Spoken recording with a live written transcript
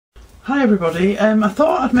Hi everybody, I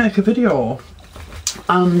thought I'd make a video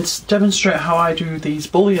and demonstrate how I do these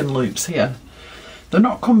bullion loops here. They're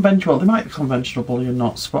not conventional, they might be conventional bullion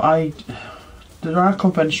knots, but there are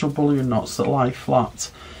conventional bullion knots that lie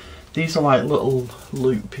flat. These are like little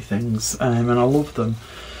loopy things, and I love them.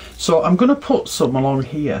 So I'm going to put some along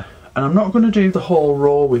here, and I'm not going to do the whole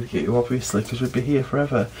row with you obviously because we'd be here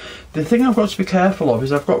forever. The thing I've got to be careful of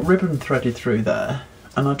is I've got ribbon threaded through there,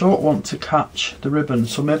 and I don't want to catch the ribbon,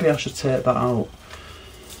 so maybe I should take that out.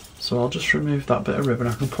 So I'll just remove that bit of ribbon.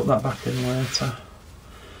 I can put that back in later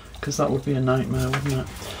because that would be a nightmare, wouldn't it?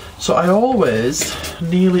 So I always,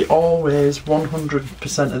 nearly always,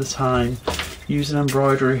 100% of the time use an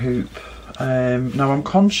embroidery hoop. Now I'm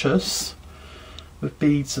conscious of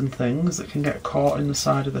beads and things that can get caught in the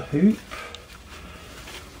side of the hoop,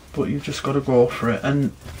 but you've just got to go for it.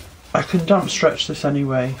 And I can damp stretch this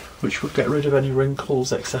anyway, which would get rid of any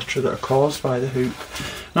wrinkles etc that are caused by the hoop.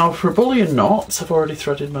 Now for bullion knots, I've already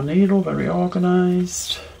threaded my needle, very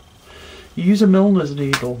organised. You use a milliner's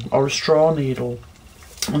needle or a straw needle,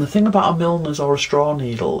 and the thing about a milliner's or a straw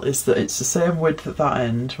needle is that it's the same width at that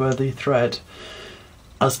end where the thread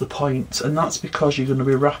as the point, and that's because you're going to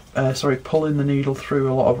be pulling the needle through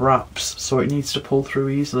a lot of wraps, so it needs to pull through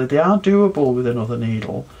easily. They are doable with another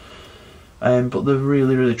needle, but they're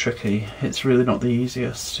really tricky. It's really not the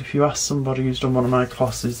easiest. If you ask somebody who's done one of my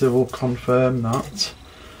classes, they will confirm that.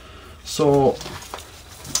 So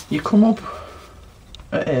you come up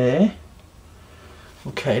at A.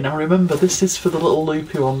 Okay, now remember this is for the little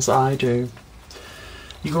loopy ones that I do.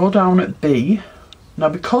 You go down at B. Now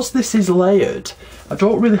because this is layered, I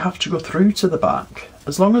don't really have to go through to the back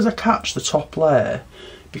as long as I catch the top layer,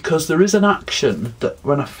 because there is an action that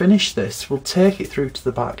when I finish this will take it through to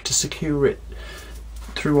the back to secure it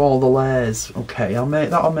through all the layers. Okay,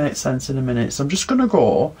 that'll make sense in a minute. So I'm just going to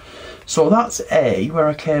go, so that's A where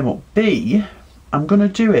I came up. B, I'm going to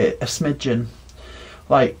do it a smidgen,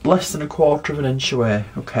 like less than 1/4 of an inch away.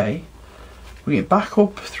 Okay, we get back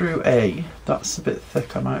up through A. That's a bit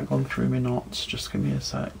thick, I might have gone through my knots, just give me a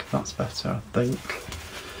sec, that's better I think.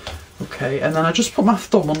 Okay, and then I just put my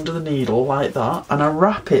thumb under the needle like that and I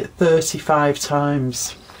wrap it 35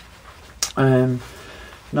 times.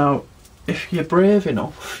 Now if you're brave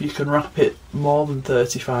enough you can wrap it more than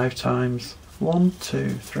 35 times. 1, 2,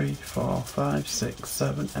 3, 4, 5, 6,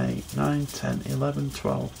 7, 8, 9, 10, 11,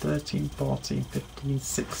 12, 13, 14, 15,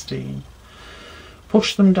 16.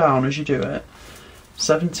 Push them down as you do it.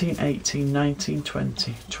 17, 18, 19,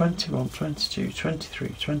 20, 21, 22,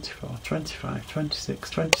 23, 24, 25, 26,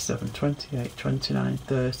 27, 28, 29,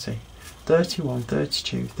 30, 31,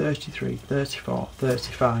 32, 33, 34,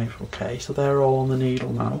 35. Okay, so they're all on the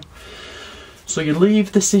needle now. So you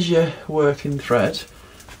leave, this is your working thread,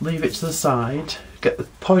 leave it to the side, get the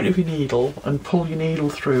point of your needle and pull your needle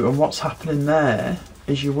through, and what's happening there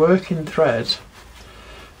is your working thread.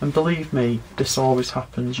 And believe me, this always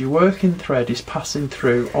happens. Your working thread is passing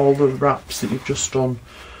through all the wraps that you've just done,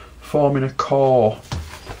 forming a core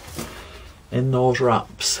in those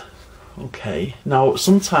wraps. Okay, now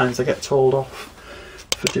sometimes I get told off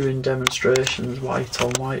for doing demonstrations white on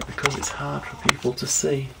white because it's hard for people to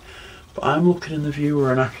see. But I'm looking in the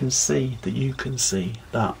viewer and I can see that you can see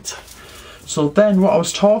that. So then what I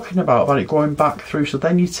was talking about it going back through, so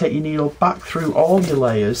then you take your needle back through all your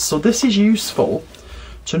layers. So this is useful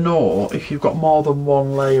to know if you've got more than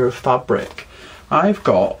one layer of fabric. I've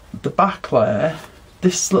got the back layer,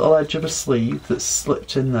 this little edge of a sleeve that's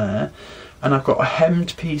slipped in there, and I've got a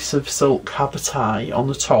hemmed piece of silk habotai on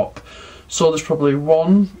the top. So there's probably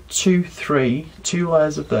 1, 2, 3, 2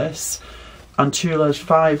 layers of this, and 2 layers,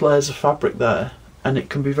 5 layers of fabric there, and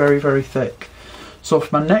it can be very thick. So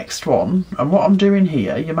for my next one, and what I'm doing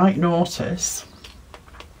here, you might notice,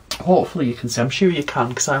 hopefully you can see, I'm sure you can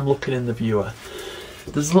because I'm looking in the viewer,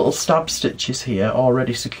 there's little stab stitches here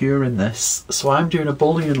already securing this, so I'm doing a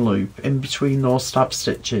bullion loop in between those stab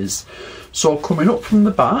stitches. So coming up from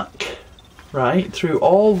the back, right, through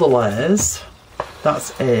all the layers,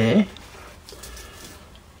 that's A,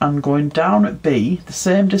 and going down at B, the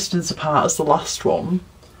same distance apart as the last one,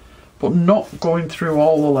 but not going through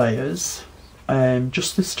all the layers,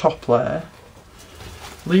 just this top layer.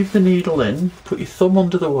 Leave the needle in, put your thumb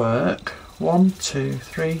under the work. 1, 2,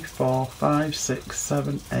 3, 4, 5, 6,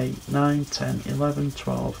 7, 8, 9, 10, 11,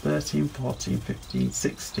 12, 13, 14, 15,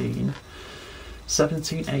 16,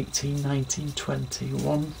 17, 18, 19, 20,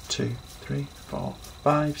 1, 2, 3, 4,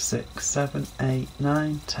 5, 6, 7, 8,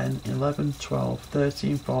 9, 10, 11, 12,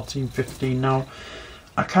 13, 14, 15. Now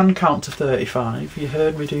I can count to 35. You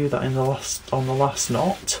heard me do that in the last, on the last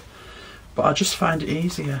knot, but I just find it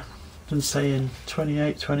easier. than saying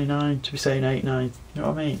 28, 29 to be saying 8, 9, you know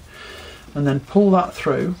what I mean? And then pull that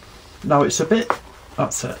through. Now it's a bit,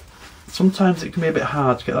 that's it. Sometimes it can be a bit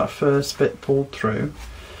hard to get that first bit pulled through.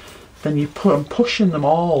 Then you put, I'm pushing them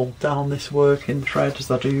all down this working thread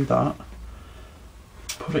as I do that.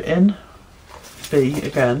 Put it in, B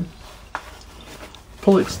again,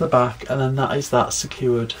 pull it to the back, and then that is that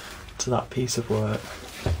secured to that piece of work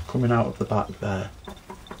coming out of the back there.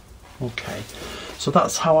 Okay, so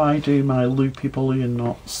that's how I do my loopy bullion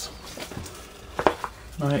knots.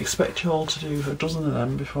 I expect you all to do a dozen of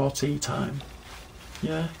them before tea time.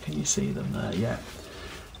 Yeah, can you see them there? Yeah.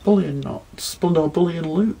 Bullion knots, no, bullion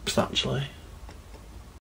loops actually.